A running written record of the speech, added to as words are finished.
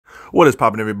What is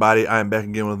poppin', everybody? I am back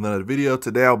again with another video.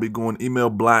 Today I'll be going Emil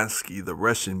Blonsky, the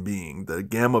Russian being, the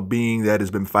gamma being that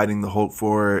has been fighting the Hulk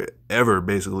forever,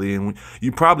 basically. And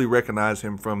you probably recognize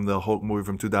him from the Hulk movie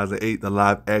from 2008, the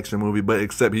live action movie, but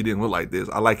except he didn't look like this.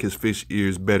 I like his fish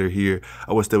ears better here.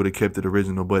 I wish they would have kept it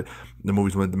original, but the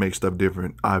movies wanted to make stuff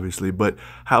different, obviously. But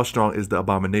how strong is the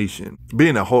Abomination?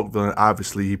 Being a Hulk villain,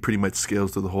 obviously, he pretty much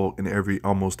scales to the Hulk in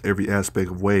almost every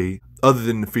aspect of way. Other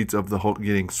than the feats of the Hulk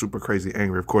getting super crazy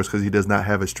angry, of course, because he does not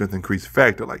have a strength increase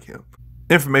factor like him.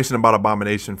 Information about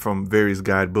Abomination from various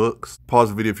guidebooks. Pause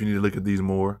the video if you need to look at these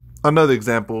more. Another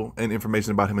example and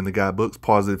information about him in the guidebooks.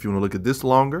 Pause it if you want to look at this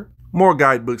longer. More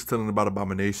guidebooks telling about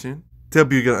Abomination. To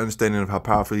help you get an understanding of how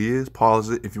powerful he is.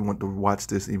 Pause it if you want to watch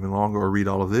this even longer or read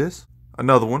all of this.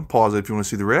 Another one. Pause it if you want to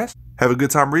see the rest. Have a good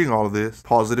time reading all of this.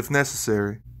 Pause it if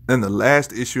necessary. And the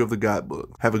last issue of the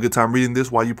guidebook. Have a good time reading this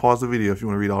while you pause the video if you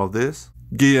want to read all of this.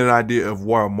 Get you an idea of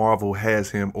where Marvel has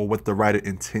him or what the writer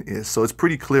intent is. So it's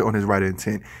pretty clear on his writer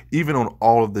intent, even on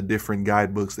all of the different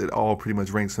guidebooks that all pretty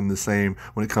much ranks him the same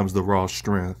when it comes to raw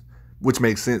strength, which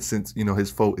makes sense since, you know,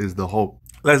 his foe is the Hulk.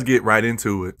 Let's get right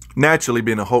into it. Naturally,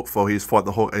 being a Hulk foe, he's fought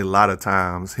the Hulk a lot of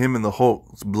times. Him and the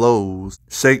Hulk's blows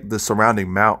shake the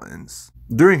surrounding mountains.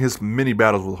 During his many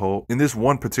battles with Hulk, in this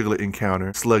one particular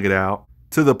encounter, slug it out,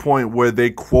 to the point where they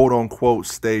quote unquote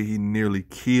say he nearly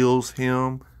kills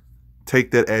him.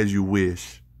 Take that as you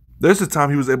wish. There's a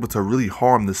time he was able to really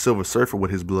harm the Silver Surfer with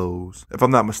his blows. If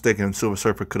I'm not mistaken, Silver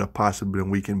Surfer could have possibly been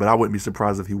weakened, but I wouldn't be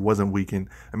surprised if he wasn't weakened.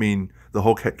 I mean, the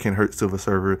Hulk can hurt Silver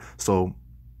Surfer, so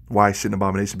why shouldn't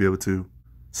Abomination be able to?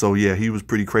 So yeah, he was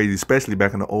pretty crazy, especially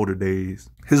back in the older days.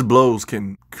 His blows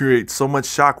can create so much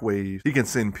shockwaves. He can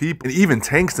send people and even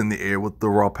tanks in the air with the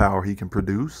raw power he can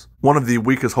produce. One of the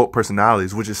weakest Hulk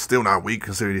personalities, which is still not weak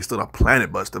considering he's still a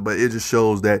planet buster, but it just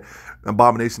shows that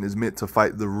Abomination is meant to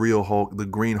fight the real Hulk, the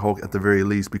Green Hulk at the very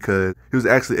least, because he was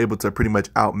actually able to pretty much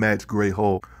outmatch Grey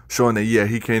Hulk, showing that, yeah,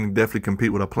 he can definitely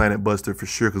compete with a planet buster for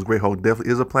sure, because Grey Hulk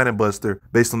definitely is a planet buster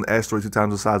based on the asteroid 2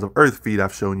 times the size of Earth feed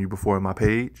I've shown you before on my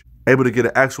page. Able to get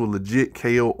an actual legit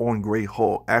KO on Grey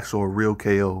Hulk, actual real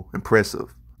KO,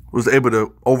 impressive. Was able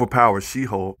to overpower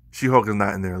She-Hulk. She-Hulk is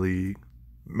not in their league.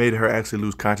 Made her actually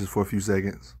lose consciousness for a few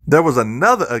seconds. There was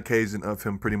another occasion of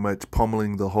him pretty much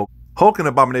pummeling the Hulk. Hulk and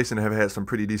Abomination have had some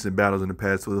pretty decent battles in the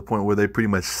past to the point where they pretty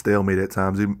much stalemate at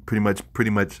times. They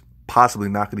pretty much possibly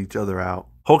knocking each other out.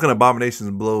 Hulk and Abomination's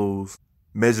blows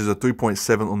measures a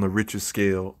 3.7 on the Richter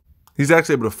scale. He's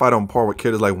actually able to fight on par with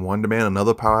characters like Wonder Man,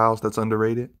 another powerhouse that's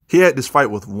underrated. He had this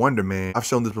fight with Wonder Man. I've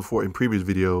shown this before in previous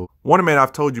videos. Wonder Man,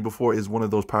 I've told you before, is one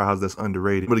of those powerhouses that's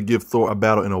underrated. Able to give Thor a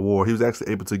battle in a war. He was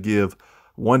actually able to give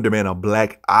Wonder Man a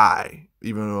black eye,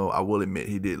 even though I will admit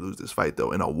he did lose this fight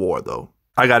though, in a war though.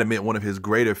 I gotta admit, one of his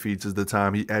greater feats is the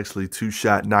time he actually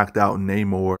two-shot knocked out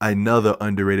Namor, another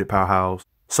underrated powerhouse.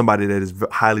 Somebody that is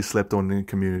highly slept on in the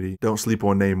community. Don't sleep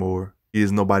on Namor. He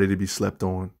is nobody to be slept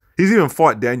on. He's even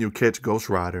fought Daniel Ketch, Ghost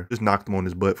Rider. Just knocked him on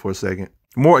his butt for a second.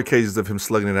 More occasions of him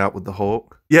slugging it out with the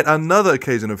Hulk. Yet another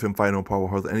occasion of him fighting on par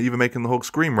with Hulk and even making the Hulk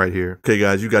scream right here. Okay,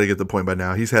 guys, you got to get the point by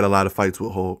now. He's had a lot of fights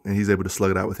with Hulk, and he's able to slug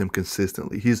it out with him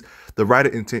consistently. The writer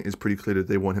intent is pretty clear that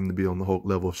they want him to be on the Hulk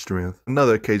level of strength.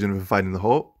 Another occasion of him fighting the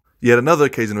Hulk. Yet another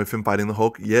occasion of him fighting the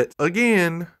Hulk. Yet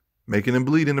again, making him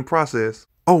bleed in the process.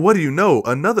 Oh, what do you know?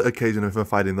 Another occasion of him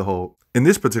fighting the Hulk. In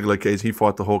this particular case, he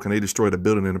fought the Hulk and they destroyed a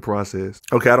building in the process.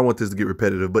 Okay, I don't want this to get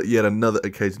repetitive, but yet another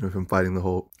occasion of him fighting the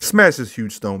Hulk. Smashes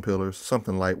huge stone pillars,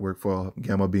 something light work for a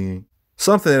gamma being.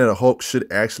 Something that a Hulk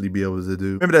should actually be able to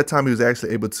do. Remember that time he was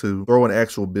actually able to throw an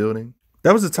actual building?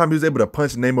 That was the time he was able to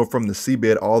punch Namor from the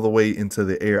seabed all the way into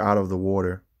the air out of the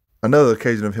water. Another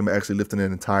occasion of him actually lifting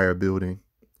an entire building.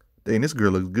 Dang, this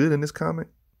girl looks good in this comic.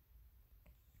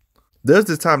 There's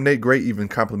this time Nate Gray even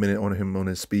complimented on him on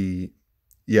his speed.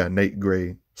 Yeah, Nate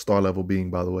Gray, star level being,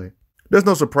 by the way. There's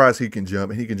no surprise he can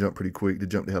jump, and he can jump pretty quick to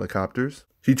jump to helicopters.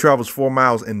 He travels 4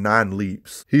 miles in 9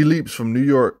 leaps. He leaps from New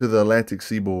York to the Atlantic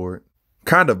seaboard.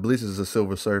 Kind of blitzes a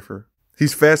Silver Surfer.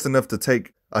 He's fast enough to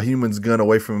take a human's gun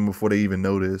away from him before they even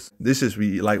notice. This just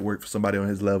be light work for somebody on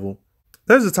his level.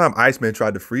 There's a time Iceman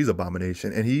tried to freeze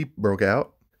Abomination, and he broke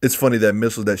out. It's funny that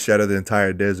missiles that shatter the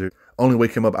entire desert only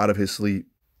wake him up out of his sleep.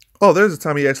 Oh, there's a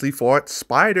time he actually fought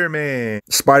Spider-Man.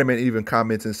 Spider-Man even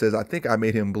comments and says, I think I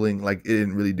made him blink like it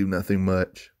didn't really do nothing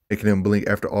much. Making him blink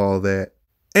after all that.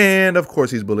 And of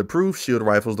course he's bulletproof. Shield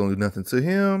rifles don't do nothing to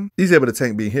him. He's able to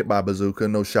tank being hit by a bazooka.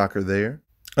 No shocker there.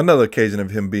 Another occasion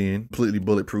of him being completely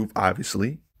bulletproof,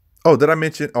 obviously. Oh, did I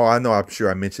mention? Oh, I know, I'm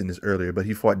sure I mentioned this earlier, but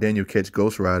he fought Daniel Ketch,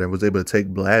 Ghost Rider, and was able to take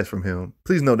blasts from him.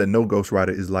 Please note that no Ghost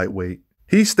Rider is lightweight.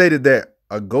 He stated that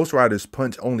a Ghost Rider's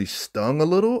punch only stung a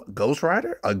little. Ghost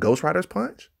Rider? A Ghost Rider's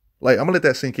punch? Like, I'm gonna let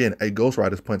that sink in. A Ghost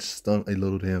Rider's punch stung a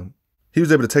little to him. He was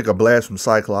able to take a blast from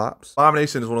Cyclops.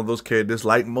 Abomination is one of those characters,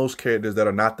 like most characters that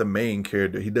are not the main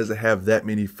character. He doesn't have that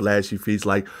many flashy feats.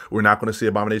 Like, we're not going to see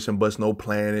Abomination bust no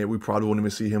planet. We probably won't even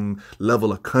see him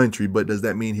level a country. But does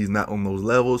that mean he's not on those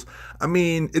levels? I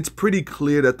mean, it's pretty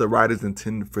clear that the writers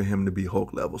intended for him to be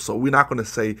Hulk level. So we're not going to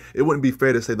say, it wouldn't be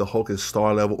fair to say the Hulk is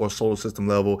star level or solar system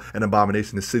level and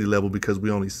Abomination is city level because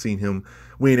we only seen him,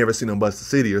 we ain't ever seen him bust the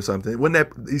city or something.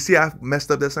 Wouldn't that, you see how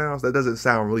messed up that sounds? That doesn't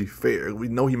sound really fair. We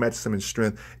know he matches him in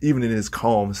strength, even in his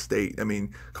calm state. I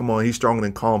mean, come on, he's stronger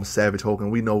than calm Savage Hulk,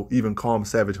 and we know even calm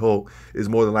Savage Hulk is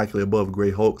more than likely above Grey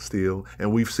Hulk still,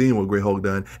 and we've seen what Grey Hulk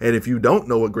done. And if you don't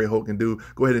know what Grey Hulk can do,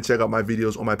 go ahead and check out my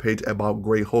videos on my page about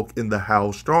Grey Hulk in the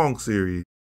How Strong series.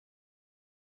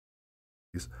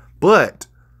 But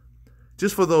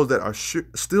just for those that are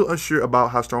still unsure about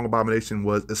how strong Abomination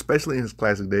was, especially in his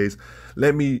classic days,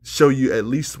 let me show you at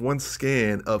least one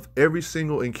scan of every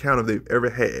single encounter they've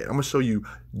ever had. I'm going to show you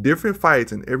different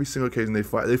fights in every single occasion they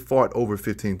fought. They fought over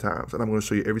 15 times, and I'm going to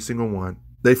show you every single one.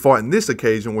 They fought in this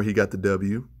occasion where he got the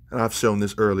W, and I've shown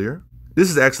this earlier.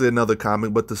 This is actually another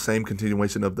comic, but the same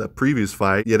continuation of the previous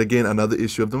fight. Yet again, another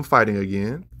issue of them fighting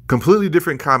again. Completely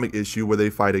different comic issue where they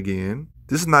fight again.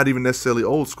 This is not even necessarily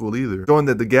old school either, showing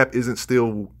that the gap isn't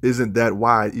that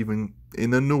wide even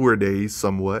in the newer days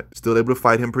somewhat. Still able to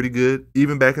fight him pretty good,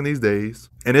 even back in these days.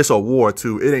 And it's a war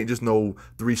too. It ain't just no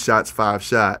 3 shots, 5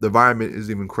 shot. The environment is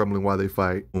even crumbling while they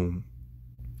fight. Boom.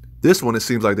 This one, it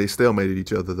seems like they stalemated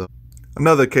each other though.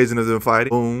 Another occasion of them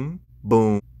fighting. Boom,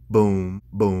 boom, boom,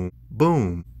 boom,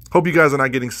 boom. Hope you guys are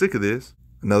not getting sick of this.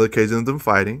 Another occasion of them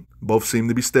fighting. Both seem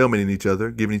to be stalemating each other,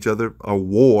 giving each other a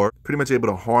war, pretty much able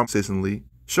to harm consistently,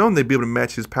 showing they'd be able to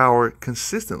match his power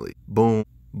consistently. Boom,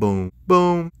 boom,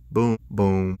 boom, boom,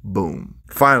 boom, boom.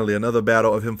 Finally, another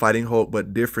battle of him fighting Hulk,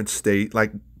 but different state,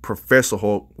 like Professor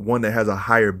Hulk, one that has a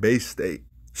higher base state,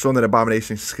 showing that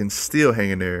Abomination can still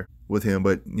hang in there with him,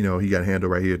 but, you know, he got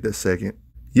handled right here at this second.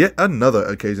 Yet another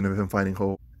occasion of him fighting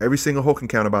Hulk. Every single Hulk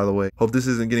encounter, by the way. Hope this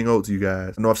isn't getting old to you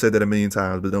guys. I know I've said that a million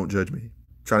times, but don't judge me.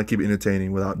 Trying to keep it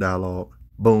entertaining without dialogue.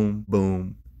 Boom,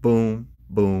 boom, boom,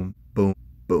 boom, boom,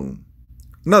 boom.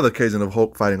 Another occasion of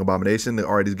Hulk fighting Abomination. The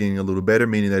art is getting a little better,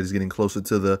 meaning that it's getting closer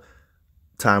to the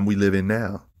time we live in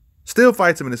now. Still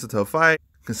fights him, and it's a tough fight.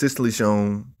 Consistently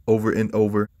shown over and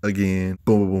over again.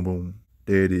 Boom, boom, boom, boom.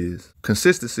 There it is.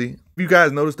 Consistency. If you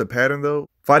guys notice the pattern though,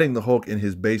 fighting the Hulk in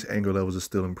his base anger levels is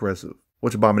still impressive.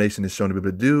 Which Abomination is shown to be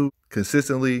able to do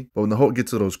consistently. But when the Hulk gets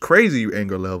to those crazy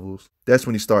anger levels, that's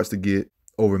when he starts to get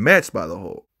overmatched by the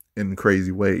Hulk in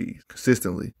crazy ways,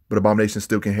 consistently. But Abomination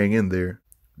still can hang in there.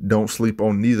 Don't sleep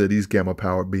on neither of these gamma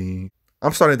powered beings.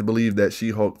 I'm starting to believe that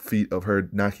She-Hulk feat of her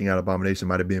knocking out Abomination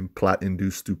might have been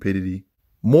plot-induced stupidity.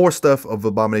 More stuff of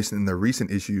Abomination in the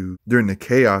recent issue during the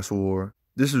Chaos War.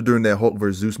 This was during that Hulk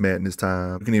vs. Zeus madness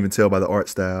time. You can even tell by the art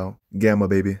style. Gamma,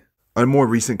 baby. A more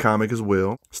recent comic as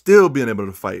well. Still being able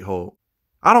to fight Hulk.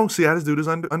 I don't see how this dude is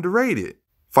underrated.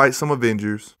 Fight some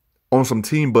Avengers. On some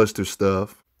Team Buster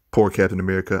stuff. Poor Captain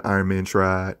America, Iron Man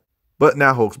tried. But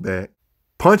now Hulk's back.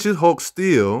 Punches Hulk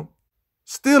still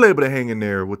able to hang in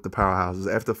there with the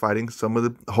powerhouses after fighting some of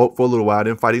the Hulk for a little while,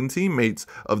 then fighting teammates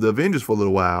of the Avengers for a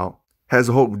little while. Has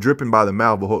the Hulk dripping by the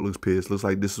mouth, but Hulk looks pissed. Looks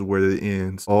like this is where it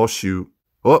ends. Oh shoot.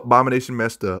 Oh, Abomination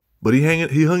messed up. But he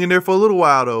hung in there for a little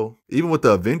while though, even with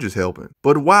the Avengers helping.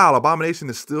 But wow, Abomination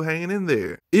is still hanging in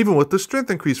there. Even with the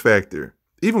strength increase factor.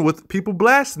 Even with people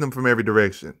blasting him from every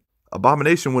direction.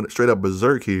 Abomination went straight up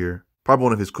berserk here. Probably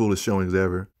one of his coolest showings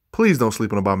ever. Please don't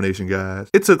sleep on Abomination, guys.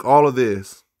 It took all of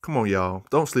this. Come on, y'all.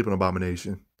 Don't sleep on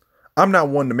Abomination. I'm not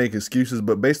one to make excuses,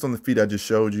 but based on the feat I just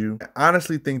showed you, I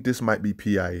honestly think this might be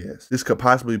PIS. This could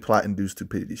possibly be plot-induced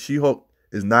stupidity. She-Hulk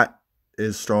is not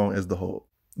as strong as the Hulk.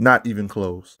 Not even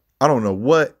close. I don't know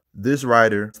what this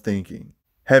writer is thinking,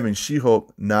 having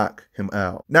She-Hulk knock him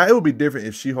out. Now, it would be different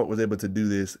if She-Hulk was able to do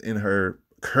this in her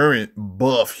current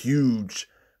buff, huge,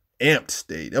 amped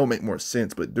state. That would make more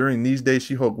sense. But during these days,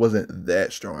 She-Hulk wasn't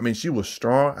that strong. I mean, she was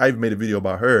strong. I even made a video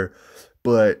about her.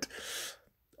 But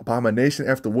Abomination,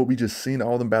 after what we just seen,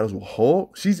 all them battles with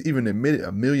Hulk, she's even admitted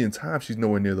a million times she's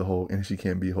nowhere near the Hulk and she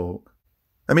can't be Hulk.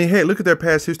 I mean, hey, look at their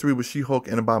past history with She-Hulk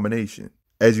and Abomination.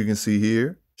 As you can see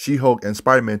here, She-Hulk and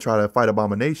Spider-Man try to fight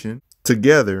Abomination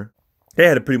together. They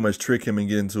had to pretty much trick him and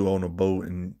get into on a boat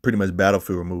and pretty much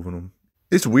battlefield removing him.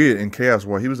 It's weird, in Chaos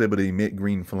War, he was able to emit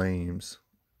green flames.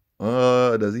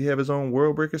 Does he have his own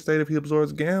world breaker state if he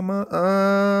absorbs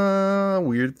gamma?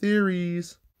 Weird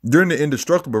theories. During the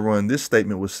Indestructible run, this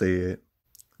statement was said.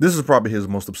 This is probably his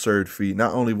most absurd feat.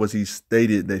 Not only was he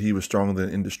stated that he was stronger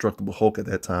than Indestructible Hulk at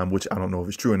that time, which I don't know if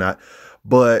it's true or not,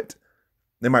 but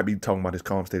They might be talking about his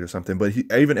calm state or something, but he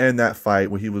even in that fight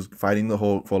when he was fighting the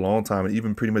Hulk for a long time and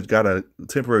even pretty much got a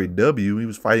temporary W, he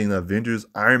was fighting the Avengers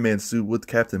Iron Man suit with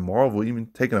Captain Marvel, even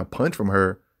taking a punch from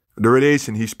her. The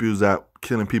radiation he spews out,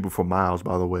 killing people for miles,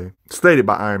 by the way, stated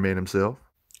by Iron Man himself,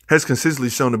 has consistently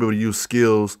shown to be able to use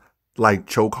skills like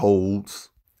choke holds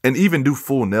and even do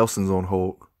full Nelsons on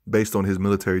Hulk based on his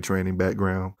military training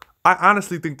background. I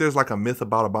honestly think there's like a myth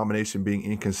about Abomination being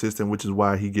inconsistent, which is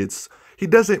why he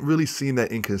doesn't really seem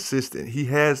that inconsistent. He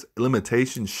has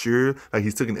limitations, sure. Like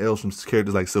he's taken L's from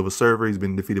characters like Silver Surfer. He's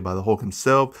been defeated by the Hulk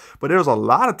himself. But there's a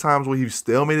lot of times where he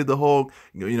stalemated the Hulk,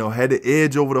 had the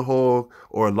edge over the Hulk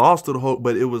or lost to the Hulk.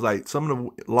 But it was like some of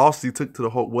the losses he took to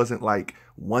the Hulk wasn't like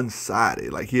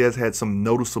one-sided. Like he has had some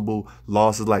noticeable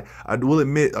losses. Like I will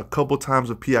admit a couple times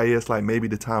with PIS, like maybe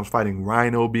the times fighting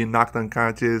Rhino being knocked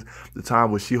unconscious, the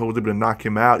time where She-Hulk was able to knock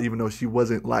him out, even though she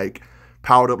wasn't like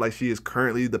powered up like she is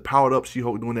currently. The powered up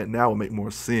She-Hulk doing that now would make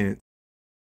more sense.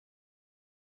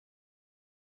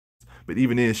 But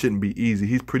even then, it shouldn't be easy.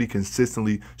 He's pretty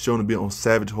consistently shown to be on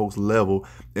Savage Hulk's level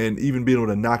and even being able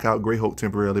to knock out Grey Hulk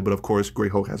temporarily. But of course, Grey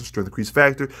Hulk has a strength increase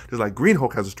factor, just like Green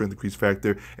Hulk has a strength increase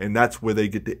factor, and that's where they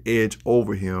get the edge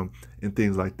over him and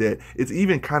things like that. It's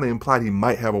even kind of implied he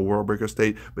might have a World Breaker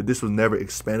state, but this was never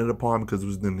expanded upon because it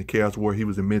was in the Chaos War. He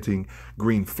was emitting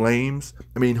green flames.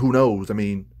 I mean, who knows? I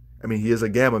mean, he is a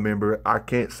Gamma member. I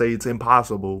can't say it's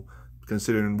impossible,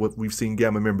 considering what we've seen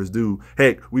Gamma members do.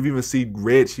 Heck, we've even seen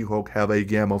Red She-Hulk have a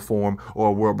Gamma form or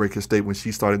a World Breaker state when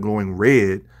she started glowing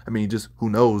red. I mean, just who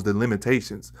knows the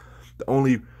limitations. The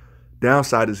only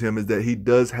downside is that he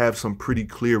does have some pretty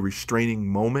clear restraining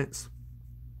moments.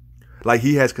 Like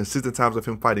he has consistent times of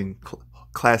him fighting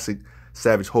classic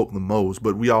Savage Hulk the most,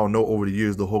 but we all know over the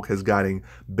years the Hulk has gotten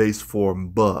base form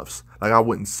buffs. Like I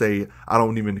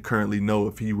don't even currently know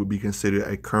if he would be considered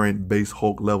a current base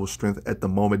Hulk level strength at the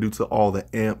moment due to all the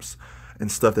amps and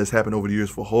stuff that's happened over the years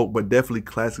for Hulk, but definitely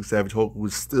classic Savage Hulk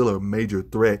was still a major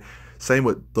threat. Same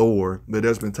with Thor, but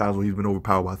there's been times when he's been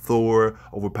overpowered by Thor,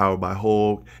 overpowered by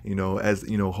Hulk, as,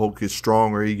 Hulk gets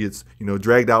stronger, he gets,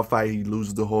 dragged out fight, he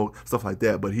loses the Hulk, stuff like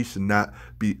that, but he should not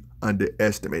be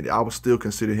underestimated. I would still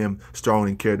consider him strong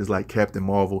in characters like Captain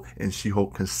Marvel and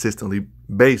She-Hulk consistently.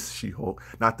 Base She-Hulk,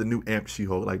 not the new amp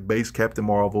She-Hulk, like base Captain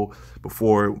Marvel.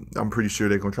 Before, I'm pretty sure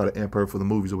they're gonna try to amp her for the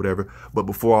movies or whatever, but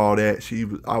before all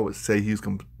that, I would say he's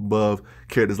above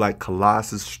characters like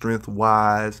Colossus strength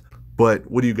wise. But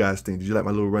what do you guys think? Did you like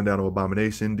my little rundown of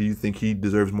Abomination? Do you think he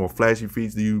deserves more flashy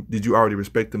feats? Did you already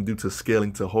respect him due to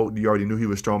scaling to Hulk? Do you already knew he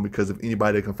was strong because if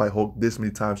anybody that can fight Hulk this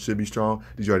many times should be strong?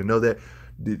 Did you already know that?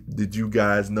 Did you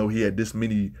guys know he had this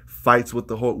many fights with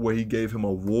the Hulk where he gave him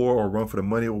a war or run for the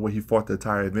money or where he fought the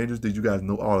entire Avengers? Did you guys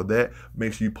know all of that?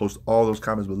 Make sure you post all those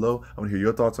comments below. I want to hear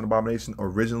your thoughts on Abomination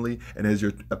originally, and has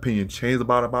your opinion changed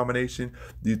about Abomination?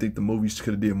 Do you think the movies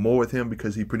could have did more with him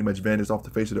because he pretty much vanished off the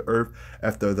face of the earth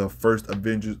after the first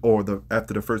Avengers or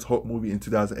after the first Hulk movie in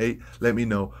 2008? Let me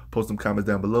know. Post some comments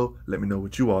down below. Let me know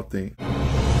what you all think.